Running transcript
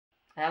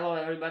Hello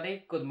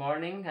everybody, good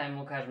morning. I'm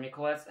Lukáš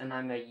Mikulec and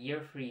I'm a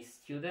year 3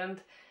 student,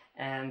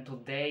 and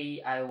today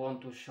I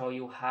want to show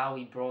you how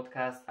we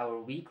broadcast our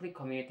weekly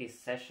community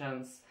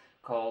sessions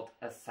called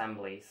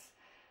assemblies.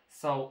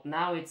 So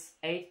now it's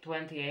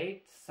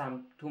 8:28,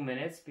 some 2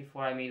 minutes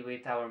before I meet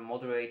with our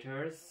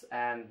moderators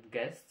and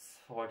guests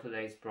for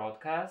today's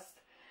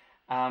broadcast.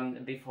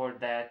 Before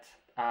that,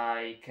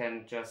 I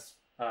can just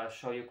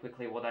show you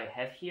quickly what I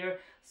have here.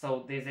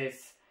 So this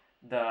is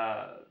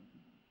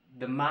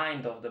the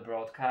mind of the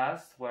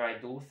broadcast where I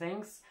do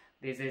things.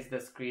 This is the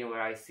screen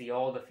where I see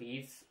all the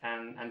feeds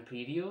and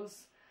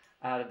previews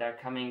that are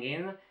coming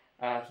in.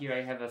 Here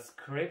I have a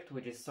script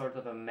which is sort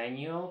of a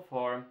manual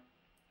for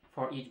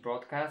each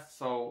broadcast,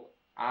 so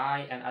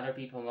I and other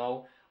people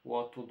know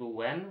what to do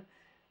when.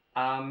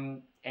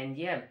 And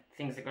yeah,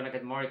 things are gonna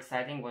get more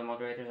exciting when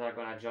moderators are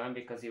gonna join,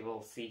 because you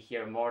will see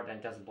here more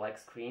than just black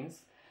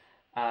screens.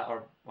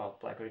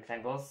 Black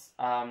rectangles,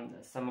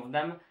 some of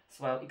them.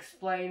 So I'll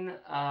explain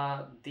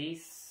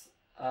this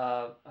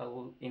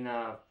in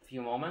a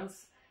few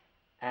moments.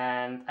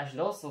 And I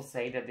should also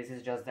say that this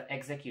is just the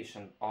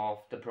execution of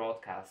the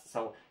broadcast.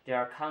 So there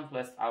are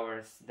countless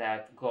hours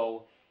that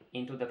go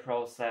into the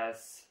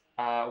process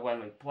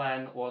when we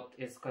plan what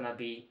is gonna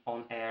be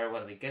on air,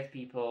 when we get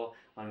people,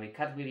 when we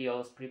cut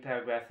videos,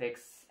 prepare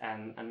graphics,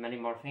 and many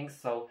more things.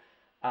 So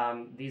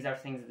these are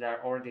things that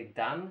are already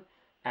done.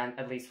 And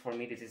at least for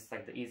me, this is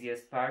like the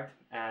easiest part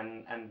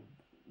and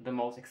the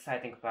most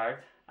exciting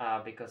part,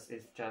 because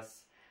it's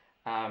just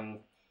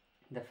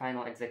the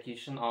final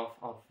execution of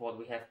what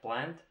we have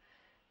planned.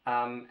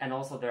 And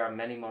also there are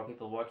many more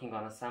people working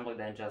on assembly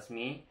than just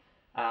me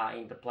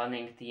in the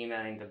planning team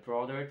and in the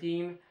broader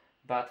team.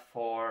 But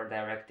for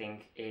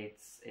directing,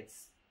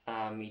 it's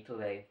me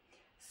today.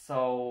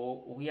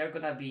 So we are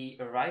gonna be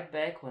right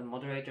back when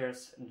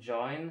moderators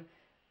join,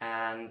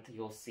 and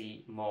you'll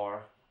see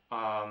more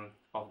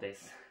of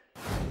this.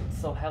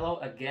 So hello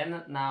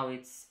again. Now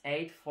it's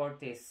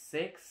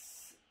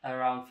 8:46,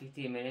 around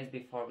 15 minutes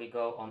before we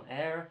go on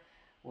air.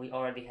 We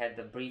already had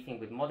the briefing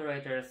with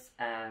moderators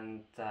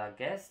and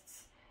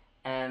guests,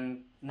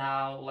 and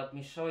now let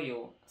me show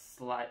you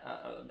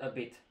a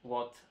bit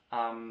what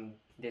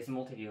this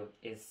multi-view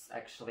is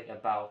actually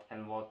about,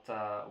 and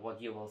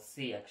what you will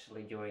see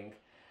actually during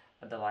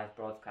the live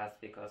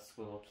broadcast, because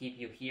we will keep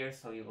you here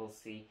so you will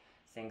see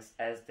things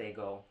as they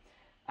go.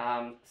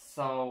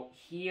 So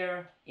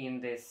here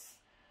in this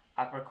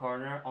upper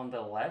corner on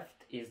the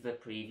left is the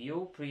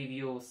preview.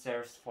 Preview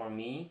serves for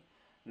me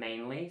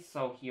mainly,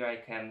 so here I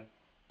can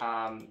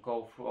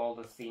go through all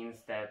the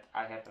scenes that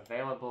I have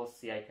available.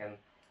 See, I can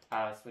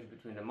switch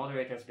between the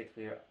moderators,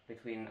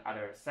 between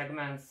other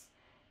segments,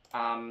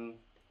 and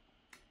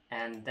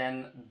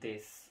then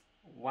this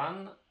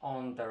one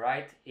on the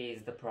right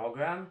is the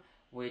program,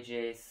 which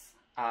is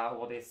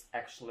what is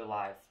actually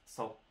live.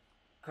 So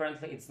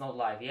currently it's not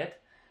live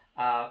yet.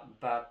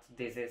 But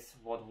this is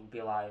what would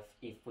be live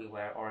if we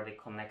were already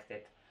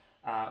connected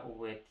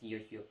with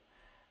YouTube.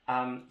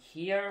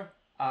 Here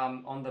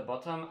on the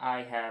bottom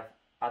I have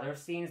other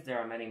scenes. There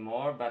are many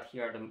more, but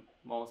here are the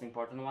most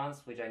important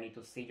ones which I need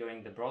to see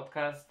during the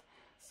broadcast.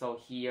 So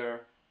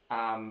here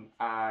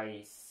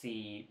I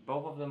see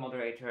both of the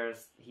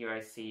moderators. Here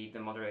I see the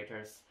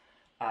moderators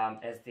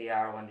as they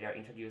are when they are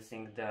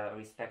introducing the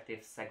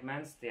respective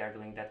segments. They are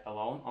doing that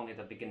alone. Only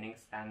the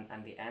beginnings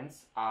and the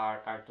ends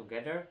are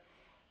together.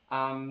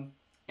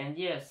 And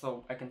yeah,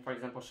 so I can, for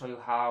example, show you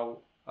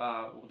how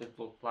would it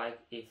look like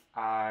if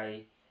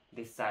I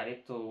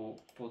decided to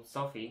put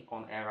Sophie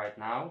on air right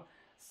now.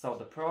 So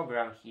the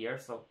program here,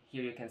 so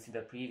here you can see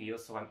the preview,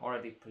 so I'm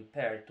already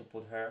prepared to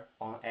put her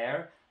on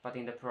air, but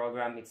in the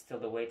program it's still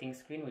the waiting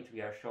screen, which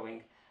we are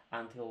showing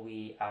until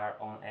we are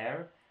on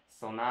air.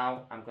 So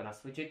now I'm gonna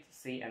switch it,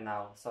 see, and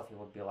now Sophie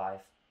would be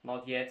live.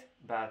 Not yet,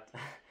 but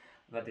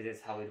but this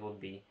is how it would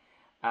be.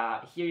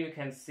 Here you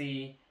can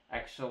see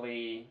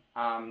actually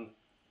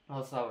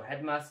also our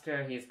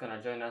headmaster. He's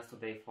gonna join us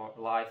today for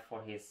live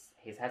for his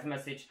head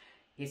message.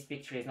 His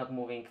picture is not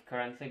moving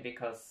currently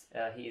because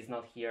he is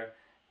not here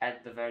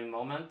at the very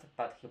moment,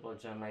 but he will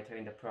join later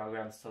in the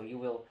program, so you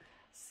will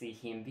see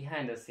him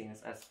behind the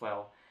scenes as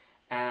well.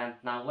 And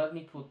now let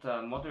me put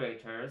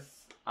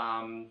moderators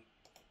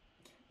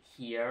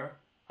here,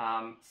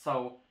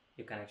 so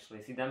you can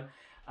actually see them,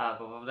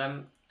 both of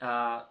them.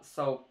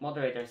 So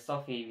moderators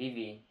Sophie,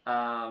 Vivi,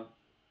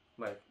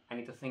 wait, I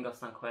need to think of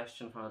some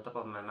question from the top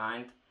of my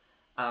mind.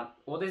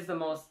 What is the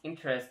most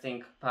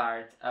interesting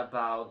part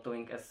about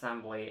doing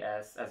assembly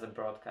as a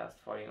broadcast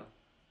for you?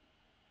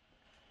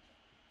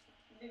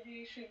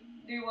 Maybe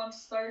do you want to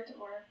start,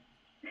 or?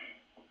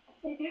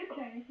 If you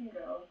can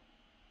go.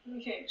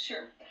 Okay,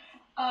 sure.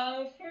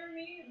 For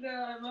me,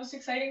 the most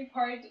exciting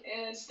part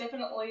is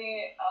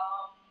definitely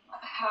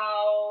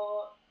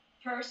how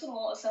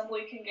personal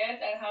assembly can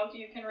get, and how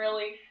you can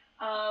really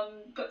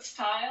put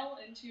style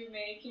into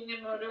making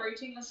and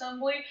moderating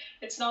assembly.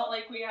 It's not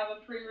like we have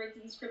a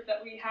pre-written script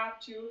that we have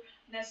to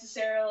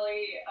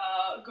necessarily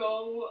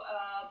go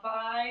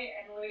by,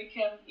 and we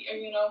can,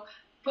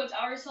 put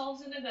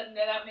ourselves in it, and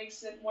that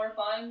makes it more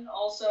fun.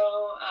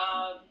 Also,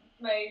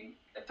 my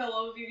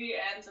fellow Vivi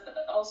and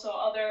also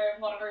other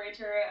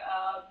moderator,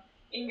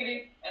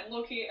 Ingrid and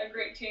Loki, a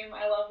great team.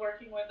 I love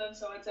working with them,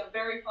 so it's a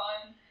very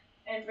fun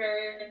and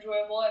very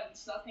enjoyable, and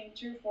it's nothing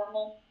too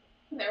formal.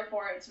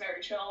 Therefore, it's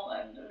very chill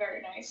and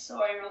very nice.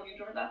 So I really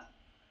enjoy that.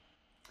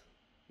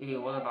 Vivi,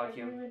 what about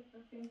you?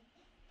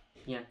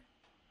 Yeah.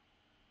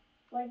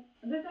 Like,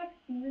 this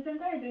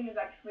entire thing is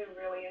actually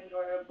really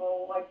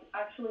enjoyable, like,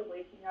 actually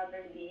waking up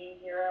and being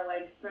here,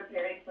 like,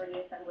 preparing for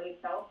the assembly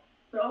itself,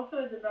 but also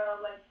it's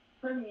about, like,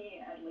 for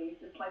me at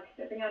least, it's like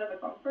stepping out of the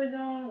comfort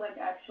zone, like,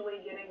 actually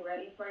getting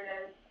ready for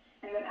this,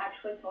 and then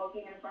actually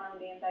talking in front of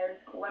the entire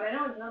school. And I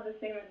know it's not the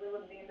same as we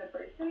would be in the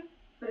person,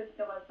 but it's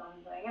still a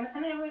something, and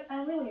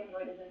I really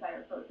enjoy this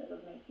entire process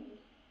of making.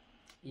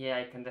 Yeah,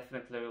 I can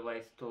definitely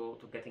relate to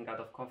getting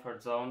out of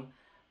comfort zone.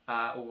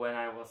 When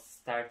I was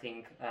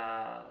starting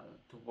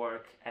to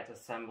work at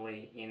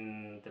assembly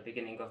in the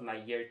beginning of my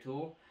year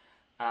 2,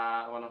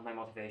 one of my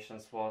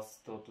motivations was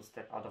to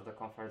step out of the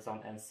comfort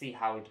zone and see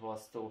how it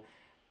was to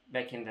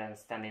back in then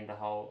stand in the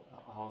whole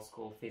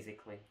school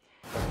physically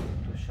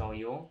to show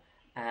you.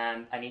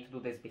 And I need to do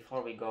this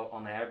before we go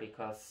on air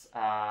because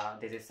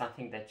this is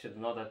something that should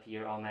not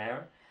appear on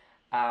air.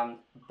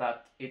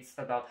 But it's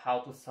about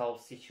how to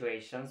solve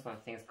situations when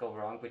things go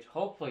wrong, which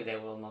hopefully they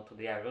will not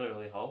today, I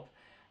really hope.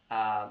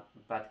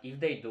 But if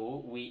they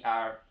do, we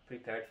are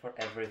prepared for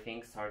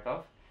everything, sort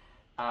of.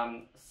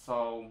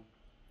 So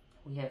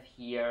we have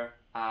here,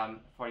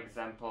 for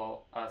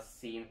example, a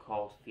scene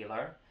called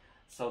Filler.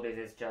 So this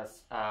is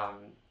just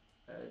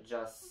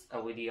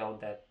a video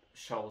that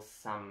shows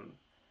some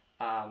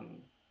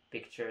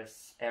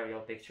pictures,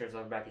 aerial pictures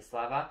of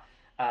Bratislava.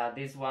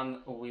 This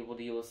one we would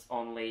use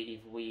only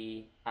if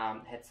we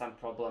had some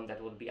problem that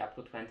would be up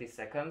to 20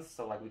 seconds,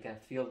 so like we can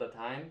feel the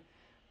time.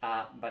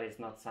 But it's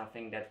not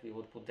something that we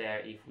would put there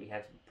if we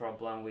had a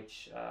problem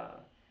which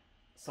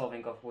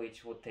solving of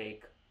which would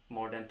take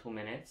more than 2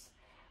 minutes.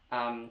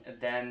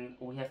 Then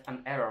we have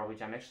an error,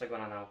 which I'm actually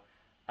gonna now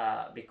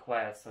be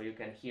quiet so you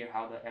can hear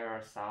how the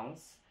error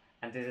sounds.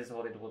 And this is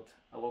what it would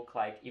look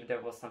like if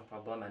there was some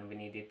problem and we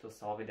needed to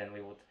solve it, and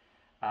we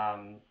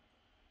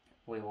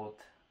would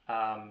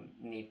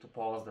need to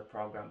pause the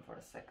program for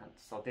a second.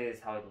 So this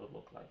is how it would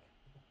look like.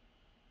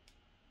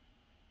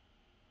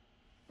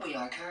 We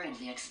are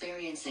currently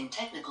experiencing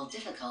technical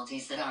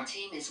difficulties that our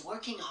team is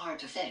working hard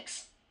to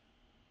fix.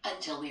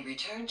 Until we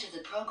return to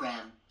the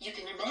program, you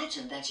can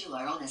imagine that you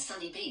are on a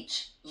sunny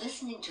beach,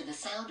 listening to the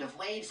sound of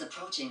waves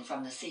approaching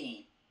from the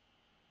sea.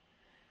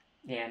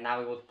 Yeah, now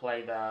we would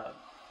play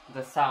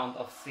the sound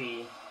of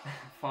sea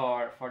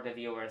for the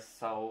viewers,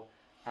 so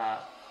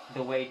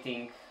the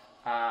waiting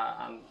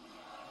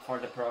for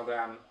the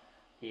program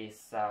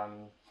is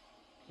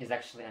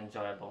actually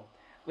enjoyable.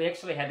 We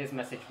actually had this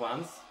message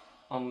once.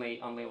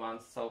 Only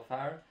once so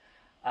far,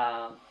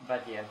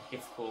 but yeah,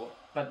 it's cool,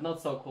 but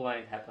not so cool when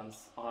it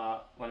happens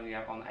when we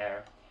are on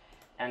air.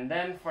 And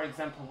then, for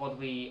example, what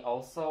we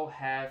also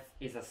have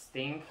is a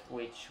sting,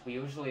 which we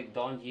usually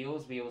don't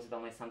use. We use it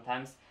only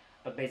sometimes,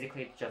 but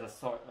basically it's just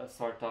a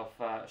sort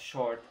of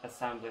short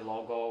assembly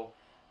logo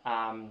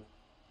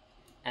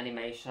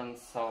animation.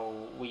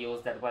 So we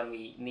use that when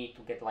we need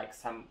to get like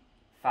some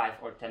 5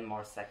 or 10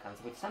 more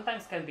seconds, which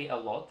sometimes can be a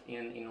lot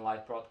in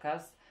live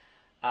broadcast.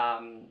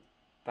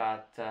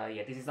 But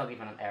yeah, this is not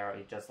even an error,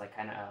 it's just like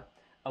kind of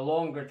a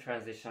longer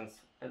transition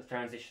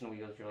we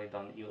usually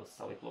don't use,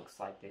 so it looks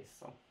like this.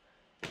 So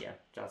yeah,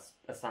 just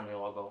a assembly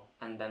logo.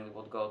 And then we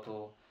would go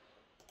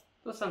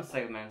to some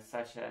segments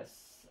such as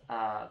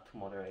to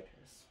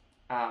moderators.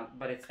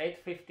 But it's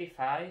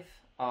 8:55,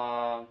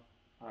 or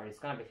it's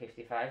gonna be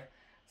 55,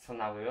 so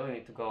now we really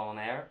need to go on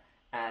air,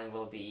 and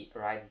we'll be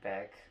right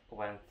back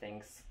when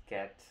things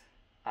get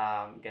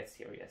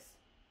serious.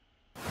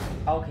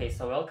 Okay,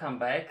 so welcome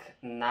back.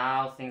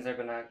 Now things are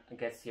gonna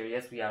get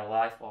serious. We are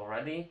live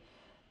already,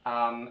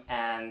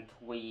 and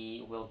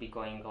we will be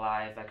going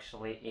live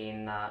actually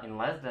in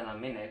less than a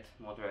minute,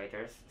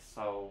 moderators.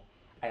 So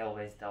I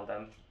always tell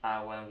them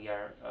when we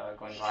are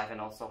going live, and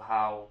also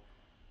how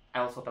I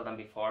also tell them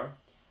before.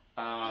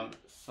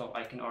 So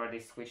I can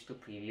already switch to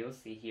preview.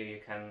 See here,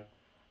 you can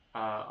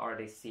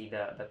already see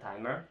the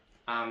timer.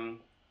 And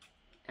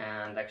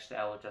actually,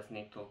 I will just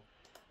need to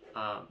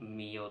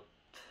mute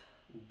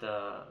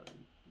the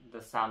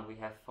sound we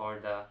have for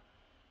the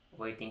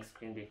waiting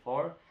screen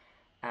before.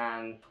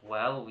 And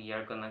well, we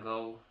are gonna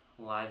go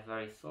live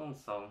very soon,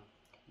 so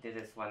this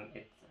is when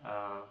it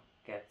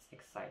gets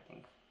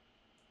exciting.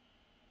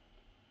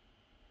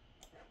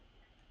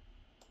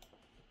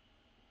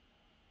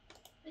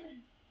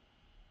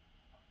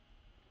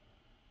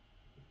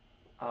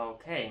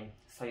 Okay,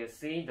 so you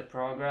see the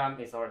program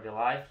is already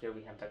live. Here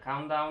we have the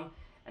countdown,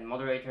 and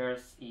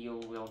moderators, you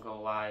will go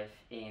live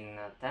in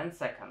 10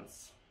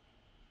 seconds.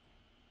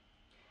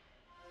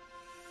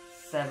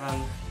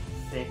 7,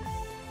 6,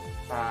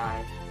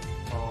 5,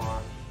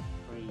 4,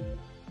 3,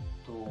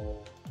 2,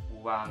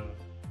 1,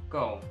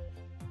 go.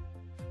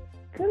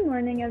 Good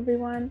morning,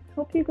 everyone.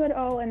 Hope you got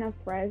all enough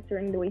rest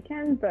during the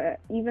weekend, but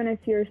even if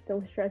you're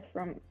still stressed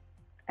from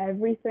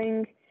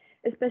everything,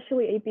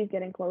 especially APs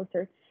getting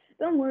closer,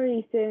 don't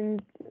worry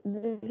since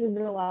this is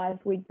the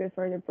last week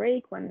before the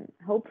break when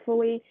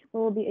hopefully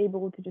we'll be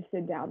able to just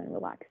sit down and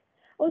relax.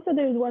 Also,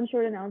 there's one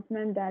short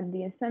announcement that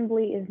the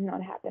assembly is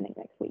not happening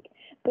next week.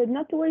 But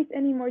not to waste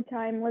any more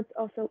time, let's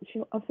also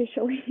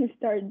officially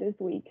start this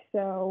week.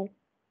 So,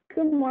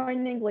 good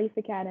morning, Lace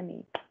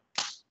Academy.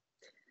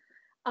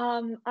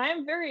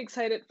 I'm very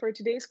excited for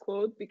today's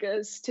quote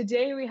because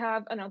today we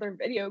have another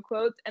video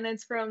quote and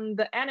it's from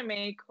the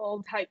anime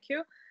called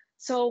Haikyuu.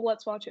 So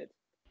let's watch it.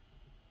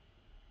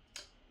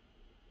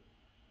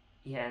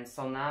 Yeah, and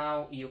so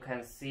now you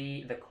can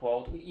see the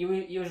quote.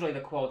 Usually the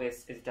quote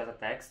is just a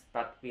text,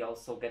 but we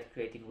also get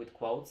creative with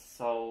quotes.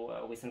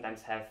 So we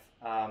sometimes have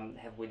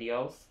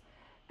videos.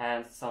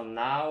 And so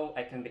now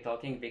I can be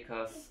talking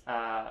because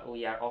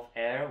we are off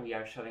air. We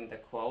are showing the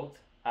quote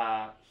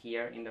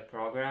here in the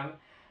program.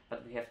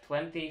 But we have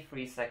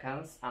 23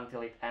 seconds until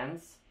it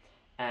ends,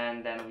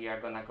 and then we are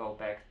gonna go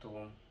back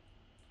to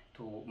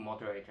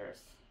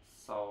moderators.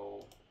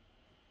 So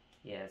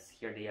yes,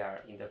 here they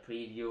are in the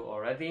preview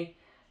already,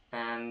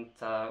 and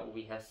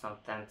we have some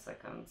 10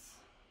 seconds.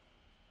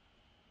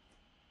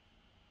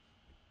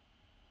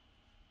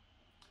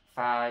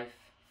 5,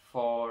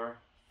 4,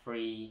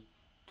 3,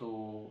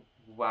 2,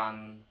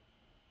 1,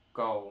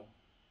 go.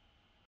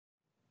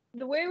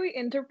 The way we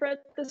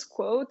interpret this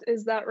quote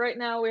is that right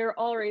now we're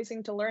all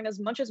racing to learn as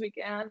much as we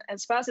can,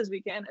 as fast as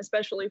we can,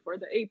 especially for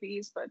the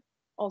APs, but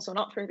also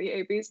not for the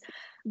APs.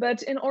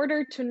 But in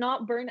order to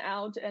not burn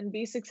out and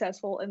be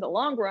successful in the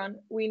long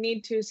run, we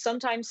need to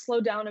sometimes slow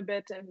down a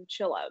bit and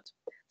chill out.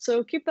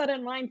 So keep that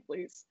in mind,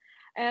 please.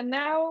 And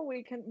now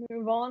we can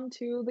move on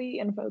to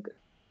the InFocus.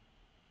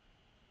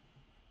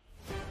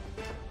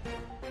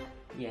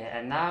 Yeah,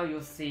 and now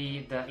you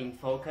see the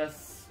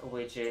InFocus,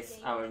 which is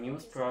our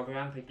news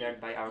program prepared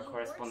by our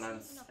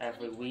correspondents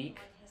every week,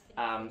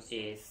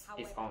 is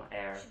on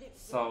air.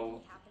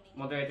 So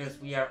moderators,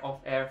 we are off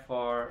air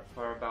for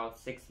about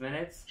 6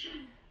 minutes,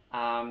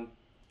 and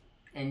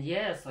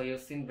yeah, so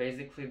you've seen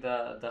basically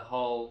the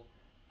whole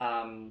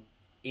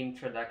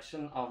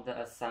introduction of the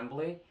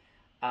assembly.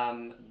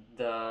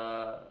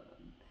 There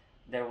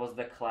was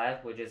the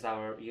clap, which is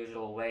our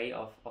usual way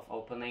of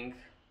opening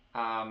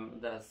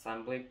the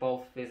assembly,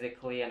 both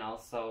physically and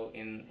also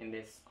in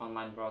this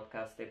online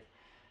broadcasted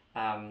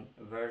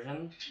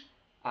version,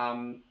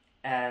 and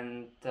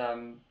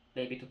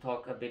maybe to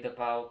talk a bit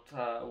about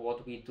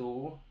what we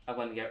do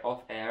when we are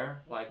off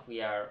air, like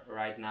we are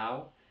right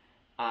now.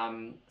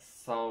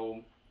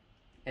 So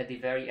at the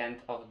very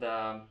end of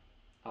the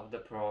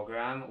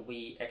program,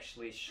 we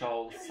actually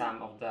show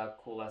some of the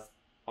coolest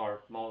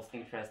or most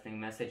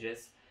interesting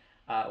messages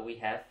we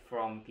have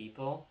from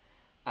people.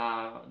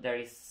 There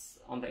is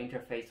on the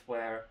interface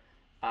where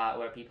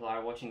people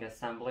are watching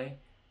assembly,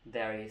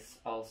 there is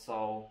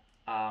also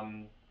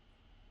a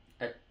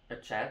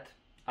chat,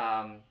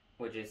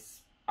 which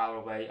is our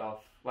way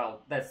of,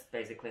 well, that's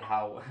basically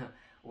how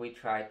we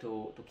try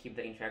to keep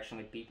the interaction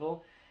with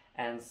people.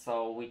 And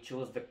so we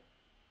choose the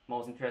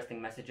most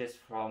interesting messages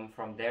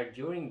from there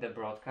during the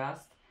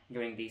broadcast,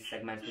 during these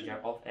segments which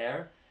are off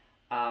air.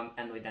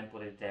 And we then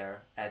put it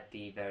there at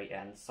the very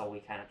end, so we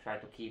kind of try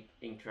to keep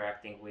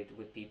interacting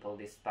with people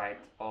despite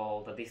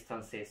all the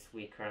distances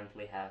we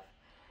currently have.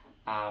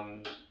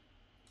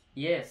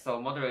 Yeah, so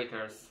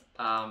moderators,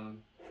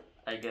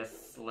 I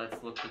guess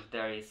let's look if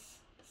there is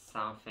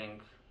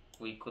something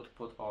we could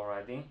put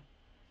already.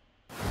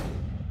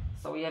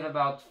 So we have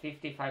about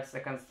 55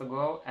 seconds to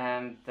go,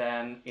 and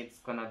then it's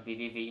gonna be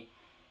Vivi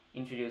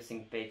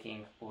introducing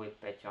baking with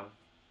Petyon.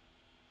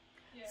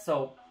 Yeah.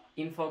 So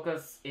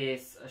InFocus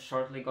is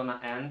shortly gonna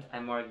end.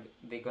 I'm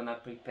already gonna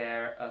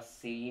prepare a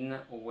scene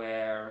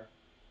where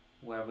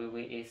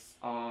Vivi is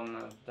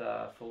on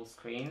the full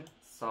screen.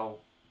 So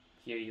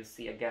here you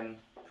see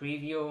again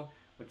preview,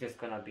 which is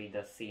gonna be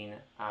the scene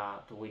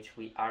to which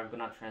we are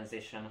gonna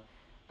transition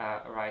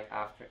right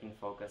after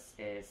InFocus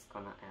is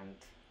gonna end.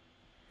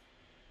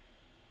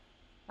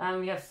 And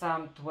we have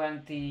some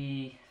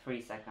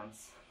 23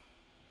 seconds.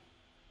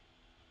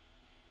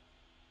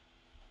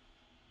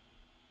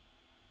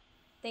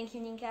 Thank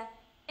you, Ninka.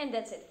 And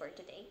that's it for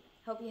today.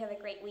 Hope you have a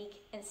great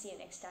week and see you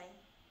next time.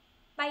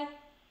 Bye!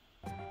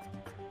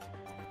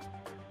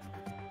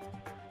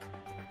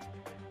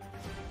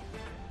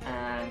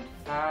 And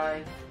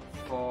 5,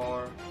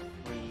 4,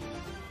 3,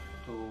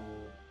 2,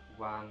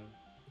 1,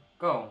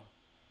 go!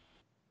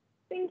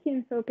 Thank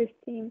you, InFocus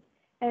team.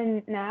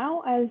 And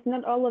now, as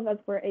not all of us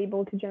were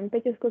able to join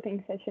Petyo's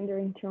cooking session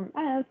during Term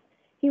F,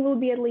 he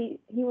will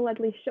at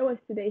least show us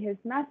today his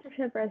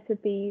MasterChef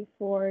recipe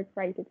for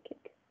grated cake.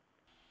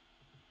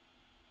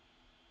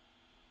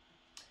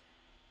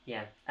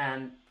 Yeah,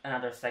 and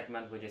another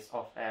segment which is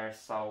off air,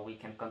 so we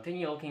can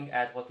continue looking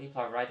at what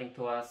people are writing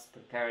to us,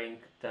 preparing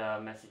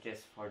the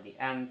messages for the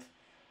end,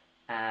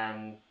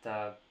 and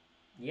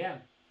yeah.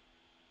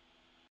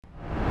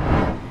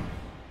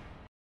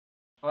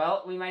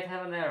 Well, we might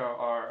have an error,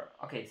 or...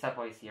 Okay,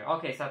 Sapo is here.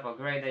 Okay, Sapo,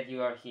 great that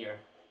you are here.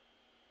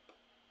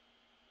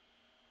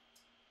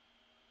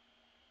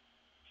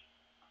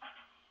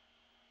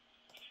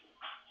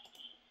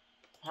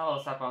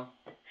 Hello, Sapo.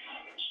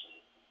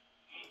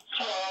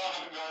 Hello,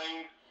 how's it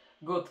going?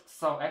 Good.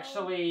 So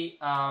actually,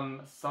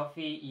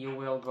 Sophie, you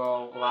will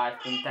go live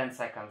in 10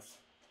 seconds.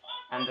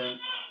 And then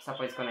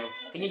Sapo is gonna...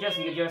 Can you just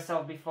mute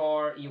yourself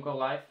before you go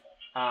live?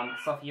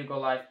 Sophie, you go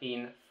live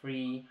in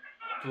 3,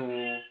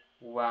 2,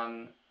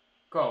 1,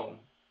 go.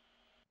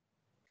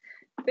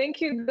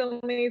 Thank you,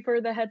 Domi, for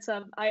the heads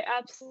up. I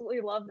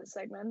absolutely love this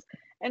segment.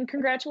 And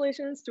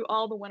congratulations to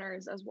all the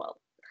winners as well.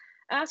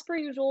 As per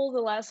usual,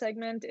 the last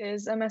segment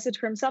is a message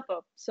from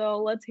Sapo.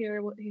 So let's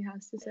hear what he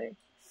has to say.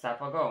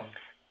 Sapo, go.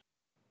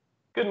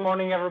 Good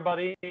morning,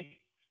 everybody,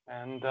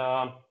 and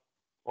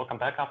welcome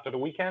back after the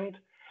weekend.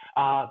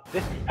 Have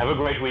a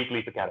great week,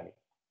 Leaf Academy.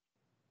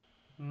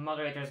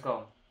 Moderators,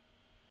 go.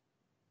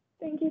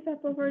 Thank you,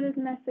 Sapo, for this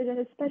message, and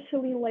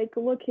especially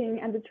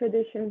looking at the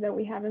traditions that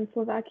we have in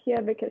Slovakia,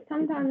 because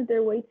sometimes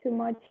they're way too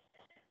much,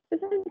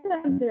 but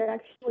sometimes they're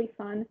actually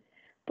fun.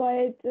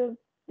 But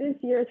this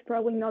year it's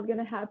probably not going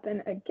to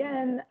happen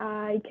again.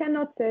 I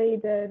cannot say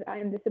that I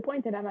am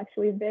disappointed. I'm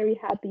actually very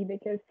happy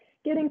because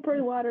getting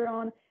poured water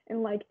on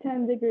in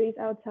 10 degrees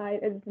outside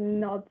is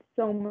not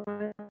so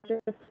much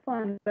of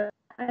fun. But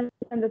I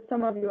understand that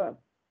some of you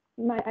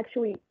might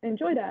actually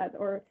enjoy that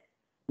or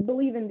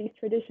believe in these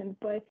traditions.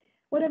 But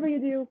whatever you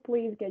do,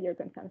 please get your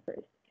consent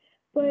first.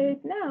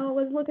 But now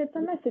let's look at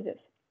some messages.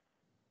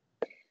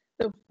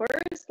 The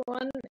first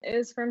one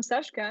is from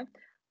Sashka.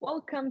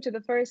 Welcome to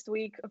the first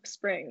week of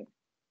spring.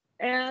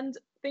 And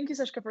thank you,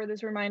 Sashka, for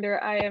this reminder.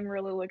 I am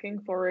really looking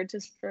forward to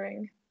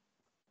spring.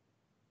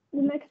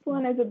 The next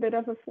one is a bit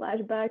of a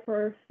flashback for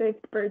our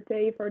 5th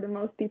birthday for the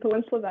most people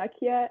in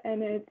Slovakia,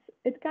 and it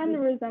kind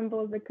of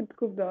resembles the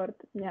Kutków Dort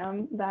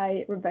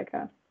by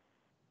Rebecca.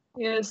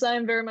 Yes,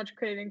 I'm very much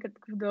craving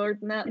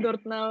Dort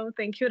now.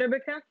 Thank you,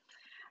 Rebecca.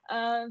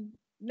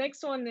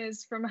 Next one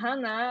is from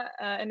Hannah,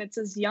 and it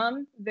says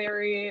Jan,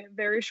 very,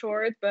 very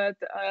short, but,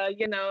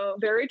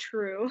 very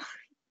true.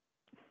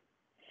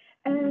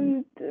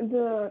 And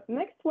the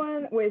next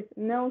one with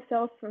no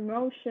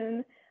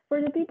self-promotion.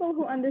 For the people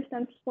who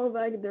understand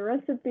Slovak, the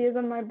recipe is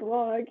on my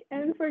blog,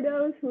 and for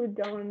those who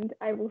don't,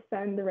 I will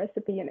send the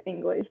recipe in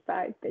English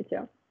by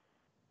Peťo.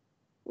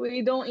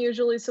 We don't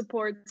usually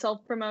support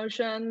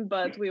self-promotion,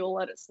 but we will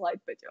let it slide,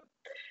 Peťo.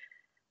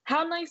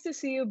 How nice to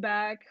see you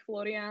back,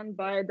 Florian,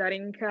 by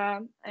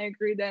Darinka. I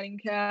agree,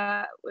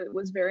 Darinka. It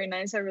was very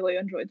nice. I really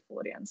enjoyed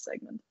Florian's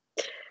segment.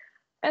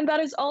 And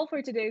that is all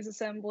for today's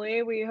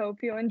assembly. We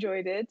hope you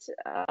enjoyed it.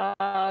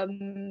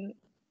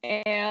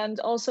 And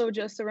also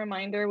just a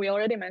reminder, we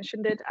already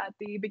mentioned it at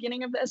the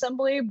beginning of the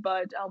assembly,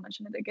 but I'll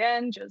mention it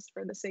again just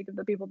for the sake of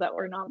the people that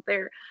were not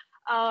there.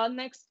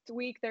 Next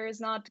week, there is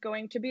not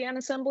going to be an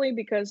assembly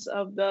because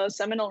of the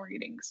seminal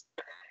readings.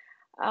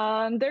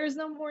 There is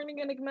no morning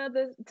enigma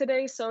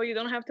today, so you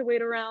don't have to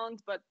wait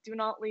around, but do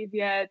not leave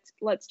yet.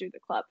 Let's do the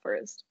clap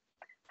first.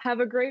 Have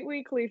a great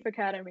week, Leaf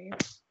Academy.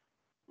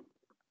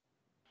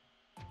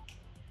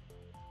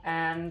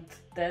 And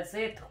that's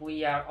it.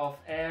 We are off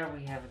air.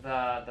 We have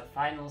the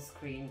final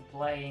screen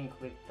playing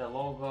with the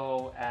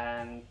logo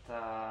and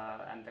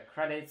the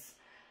credits.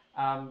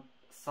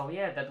 So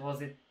yeah, that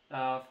was it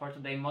for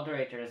today.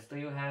 Moderators, do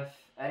you have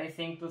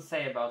anything to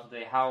say about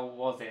today? How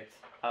was it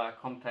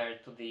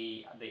compared to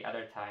the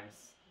other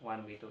times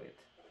when we do it?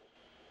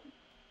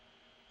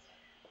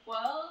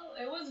 Well,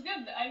 it was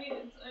good. I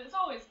mean, it's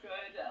always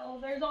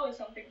good. There's always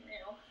something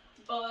new.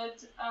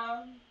 But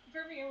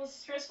for me, it was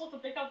stressful to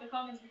pick up the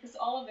comments because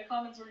all of the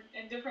comments were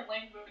in different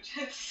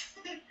languages.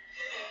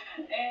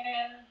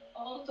 And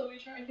also, we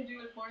tried to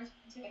do it more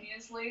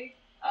spontaneously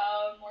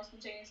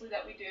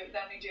than we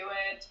do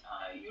it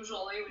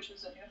usually, which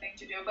was a new thing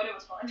to do, but it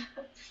was fun.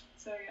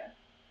 So yeah.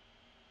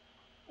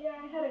 Yeah,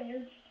 I had a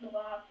huge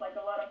laugh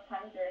a lot of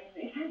times during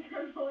these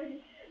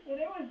assemblies, but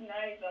it was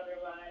nice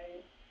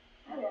otherwise.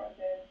 I loved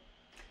it.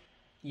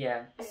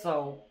 Yeah.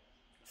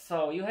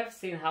 So you have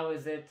seen how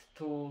is it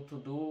to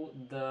do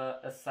the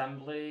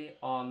assembly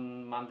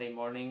on Monday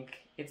morning.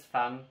 It's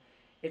fun.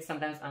 It's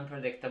sometimes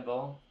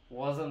unpredictable.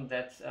 Wasn't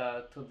that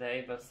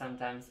today, but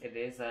sometimes it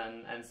is,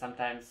 and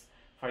sometimes,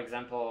 for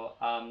example,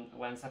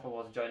 when Sapo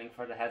was joining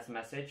for the heads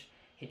message,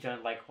 he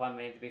joined 1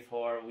 minute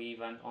before we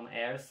went on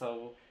air.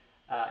 So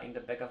in the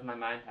back of my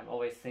mind, I'm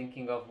always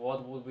thinking of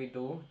what would we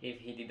do if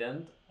he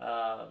didn't.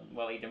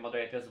 Well, either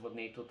moderators would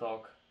need to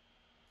talk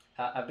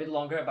a bit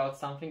longer about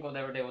something,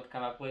 whatever they would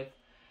come up with,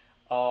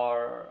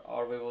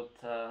 or we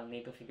would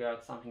need to figure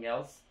out something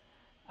else.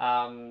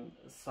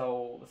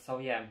 So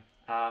yeah,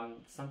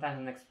 sometimes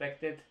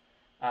unexpected,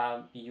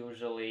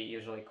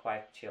 usually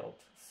quite chilled.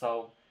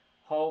 So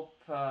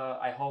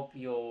I hope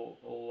you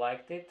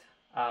liked it,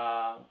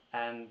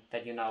 and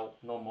that you now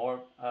know more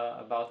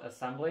about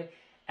assembly.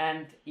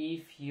 And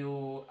if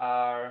you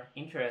are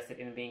interested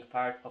in being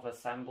part of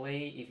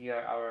assembly, if you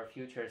are our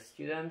future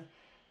student,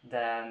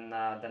 then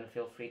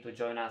feel free to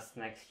join us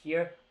next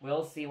year.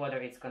 We'll see whether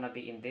it's gonna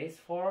be in this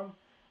form,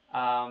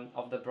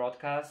 of the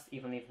broadcast,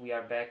 even if we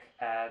are back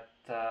at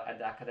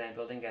the Academy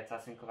building at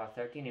Sasinkova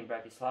 13 in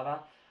Bratislava,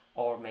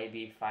 or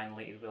maybe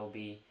finally it will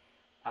be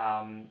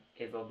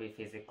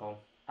physical,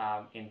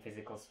 in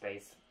physical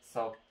space.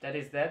 So that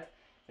is that.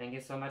 Thank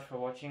you so much for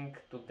watching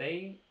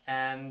today,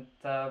 and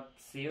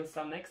see you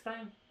some next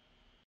time.